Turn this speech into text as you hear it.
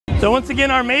So once again,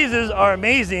 our mazes are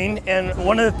amazing, and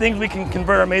one of the things we can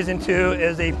convert our maze into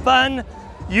is a fun,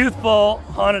 youthful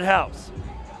haunted house.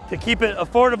 To keep it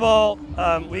affordable,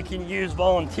 we can use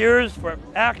volunteers for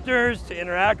actors to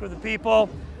interact with the people.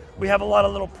 We have a lot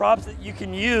of little props that you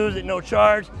can use at no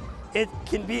charge. It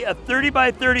can be a 30 by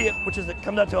 30, which is, it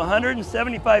comes out to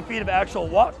 175 feet of actual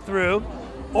walkthrough,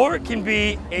 or it can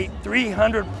be a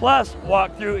 300 plus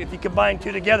walkthrough if you combine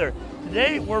two together.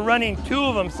 Today, we're running two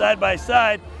of them side by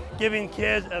side, giving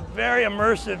kids a very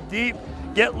immersive, deep,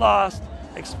 get lost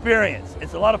experience.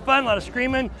 It's a lot of fun, a lot of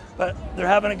screaming, but they're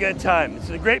having a good time. It's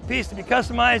a great piece to be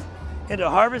customized into a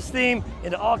harvest theme,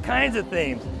 into all kinds of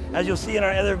themes, as you'll see in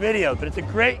our other videos, but it's a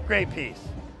great, great piece.